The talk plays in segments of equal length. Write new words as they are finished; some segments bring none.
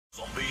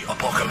Zombie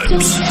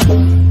apocalypse.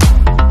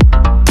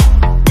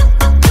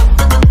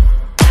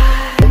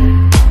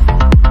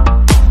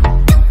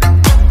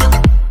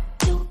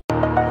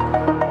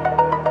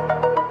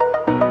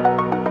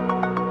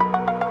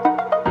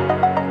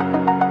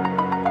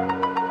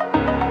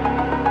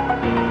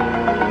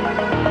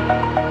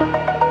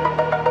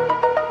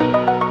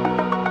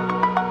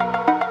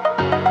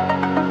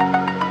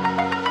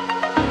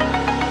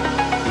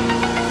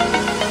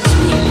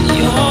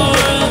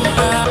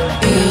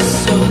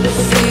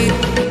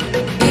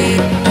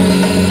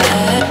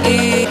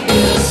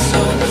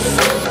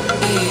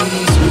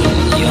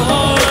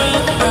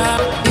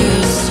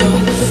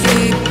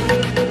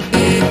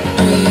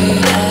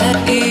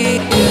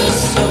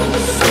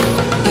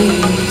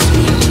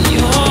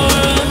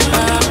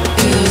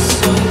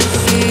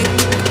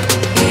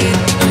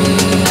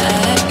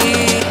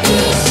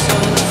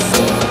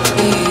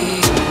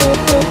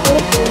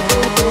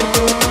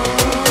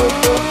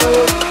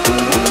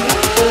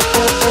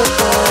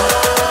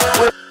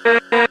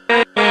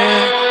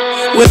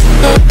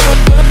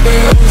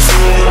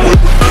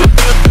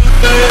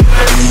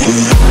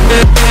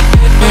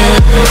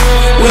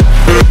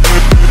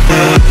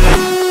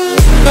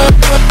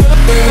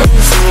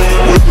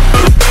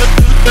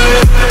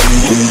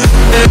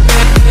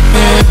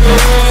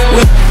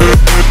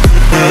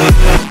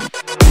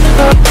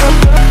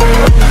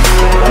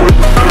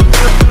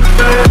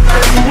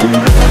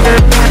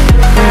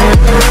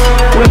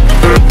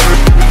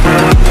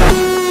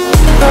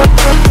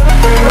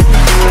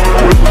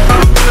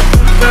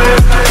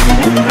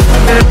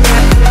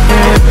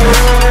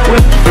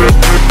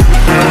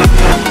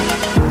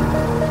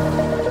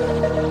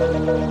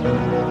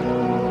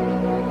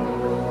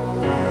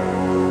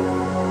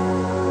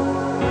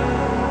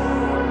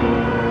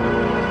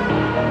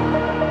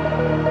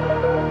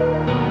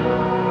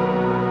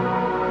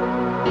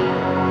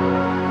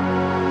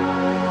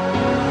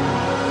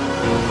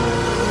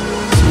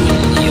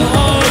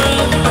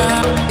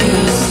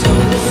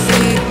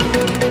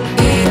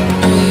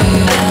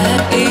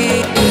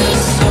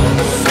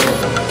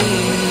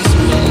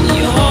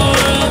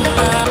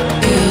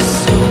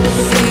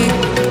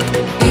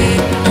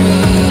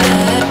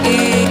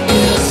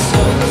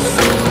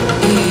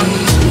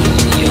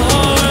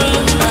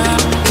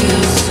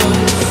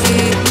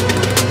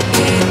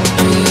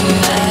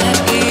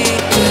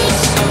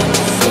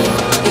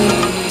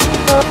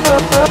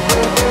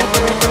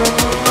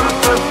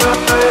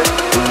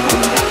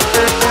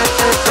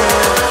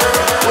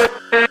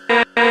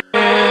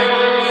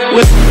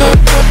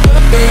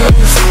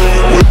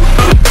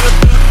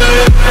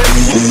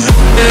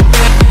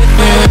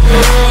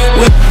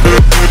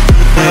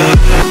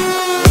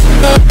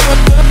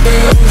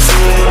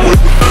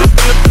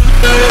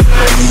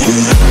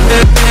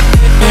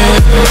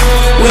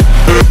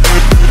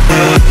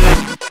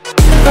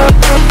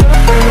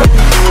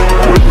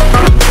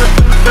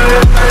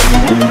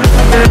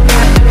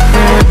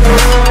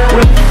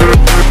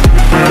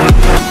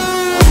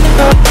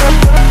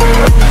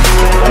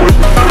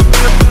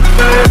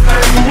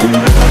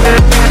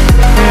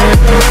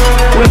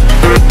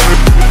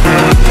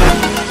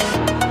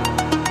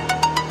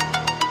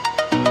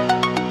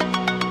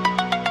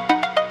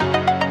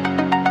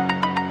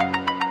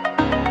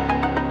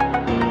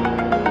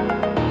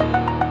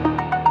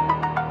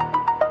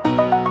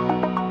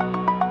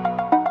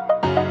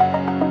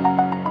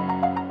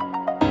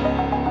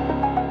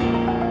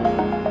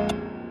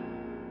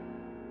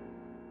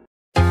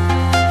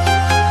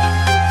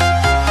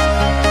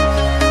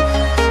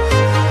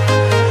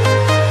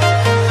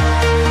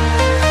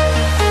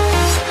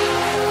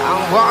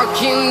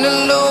 Walking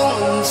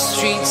alone, the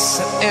streets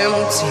are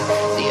empty.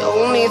 The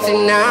only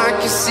thing I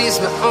can see is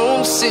my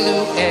own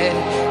silhouette.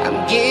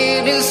 I'm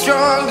getting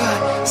stronger,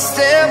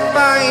 step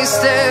by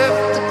step.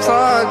 The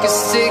clock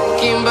is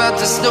ticking, but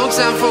there's no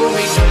time for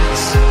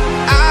regrets.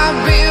 I've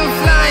been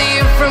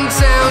flying from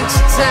town to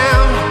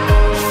town,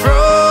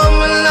 from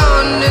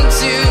London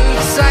to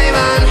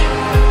Taiwan.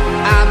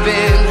 I've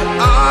been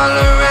all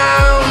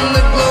around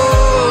the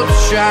globe,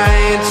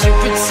 trying to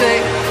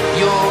protect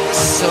your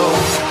soul.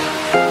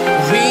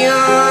 We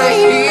are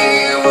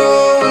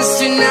heroes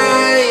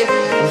tonight.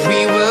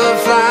 We will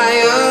fly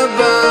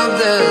above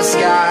the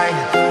sky.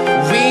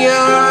 We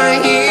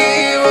are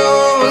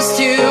heroes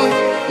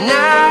tonight.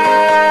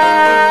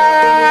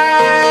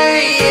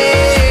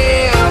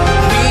 Yeah.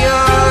 We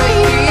are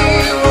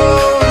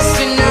heroes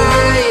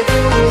tonight.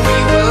 We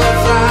will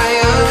fly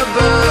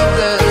above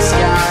the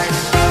sky.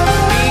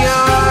 We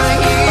are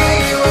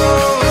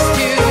heroes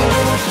tonight.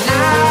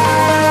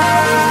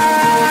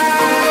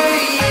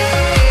 Yeah.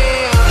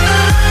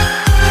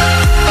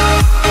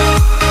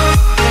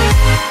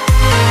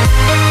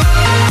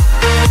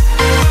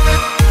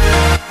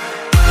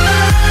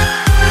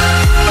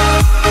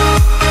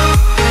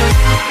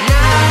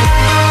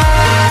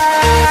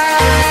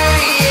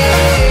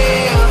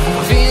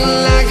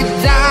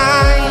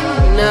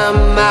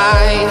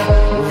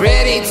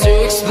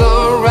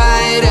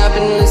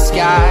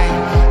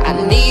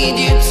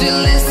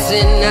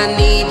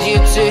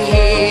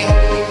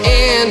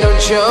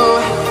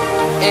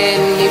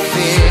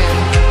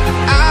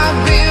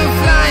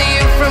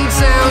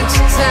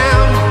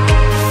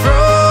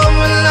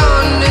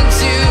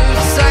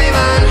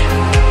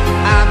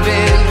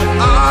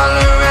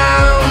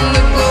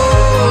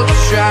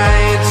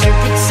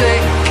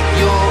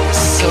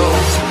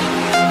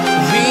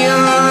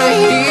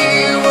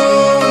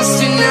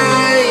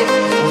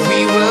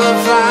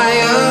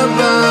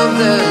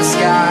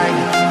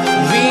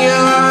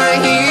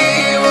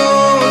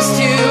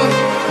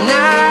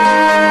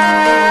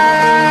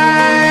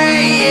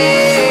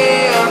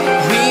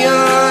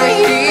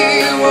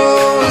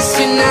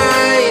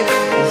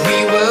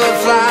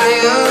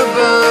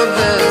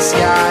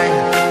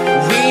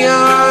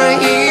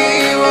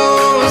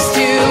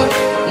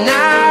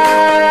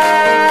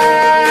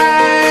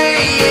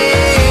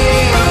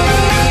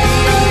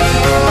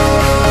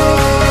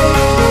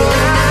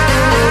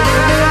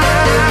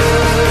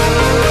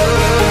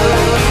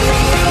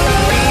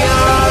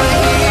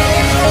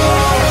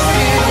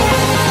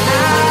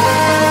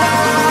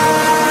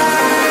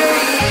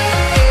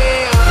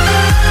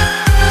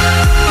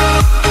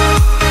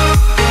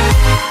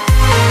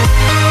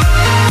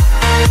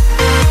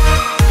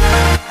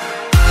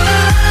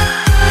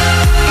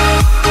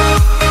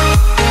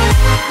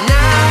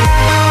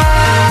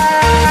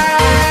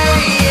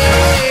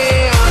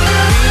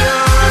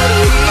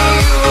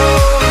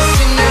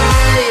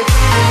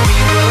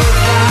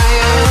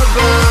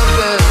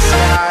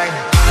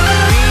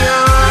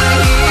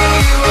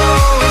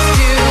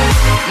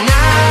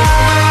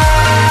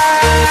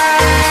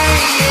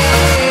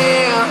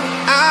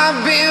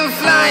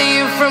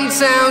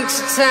 town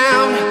to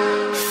town,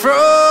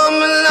 from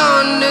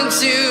London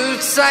to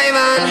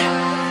Taiwan.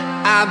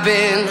 I've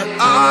been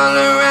all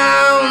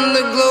around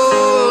the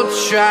globe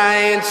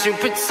trying to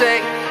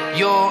protect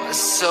your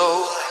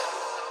soul.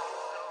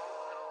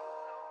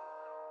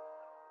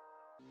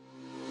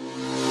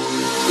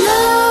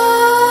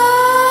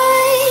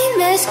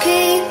 Nightmares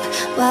creep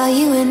while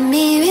you and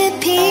me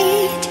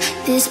repeat.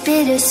 This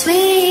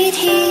bittersweet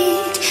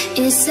heat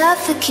is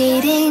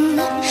suffocating.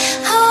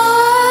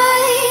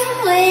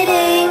 I'm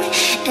waiting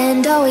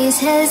and always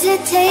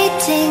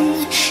hesitating.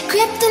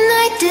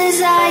 Kryptonite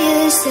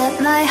desires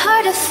set my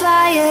heart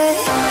afire.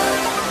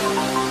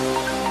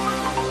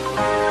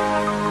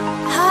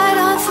 Heart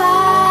on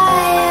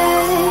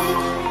fire.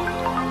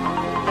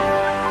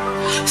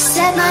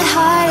 Set my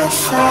heart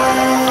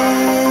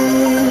afire.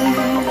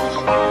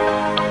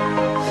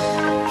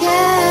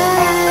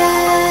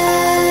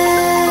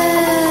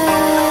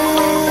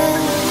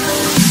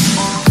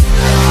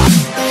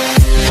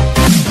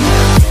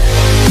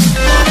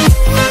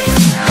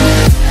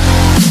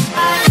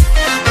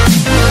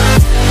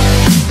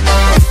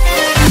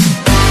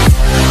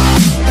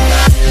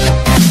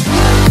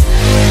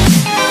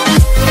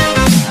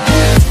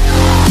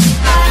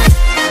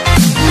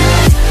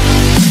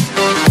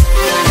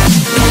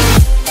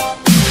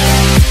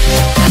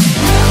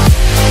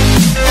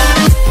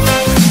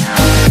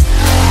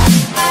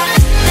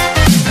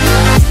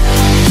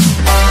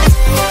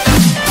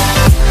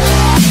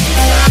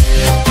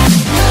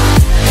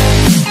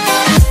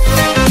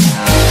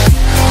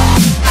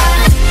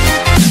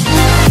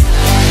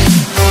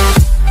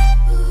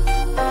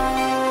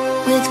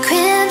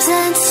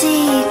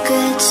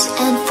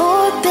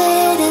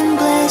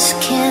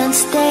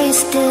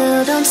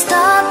 Don't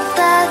stop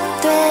that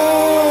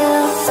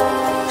thrill.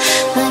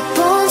 My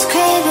bones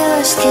crave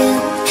your skin.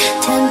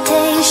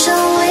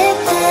 Temptation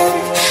within.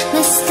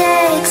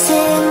 Mistakes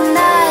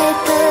ignite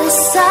the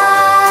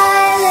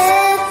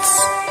silence.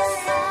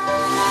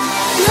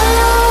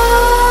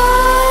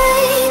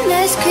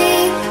 Nightmares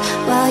creep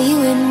while you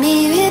and me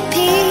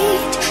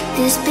repeat.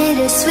 This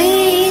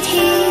bittersweet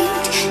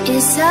heat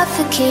is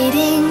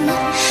suffocating.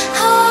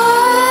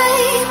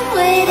 I'm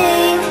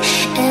waiting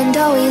and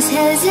always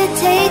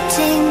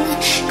hesitating.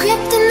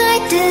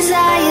 Kryptonite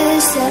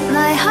desires set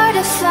my heart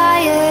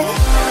afire.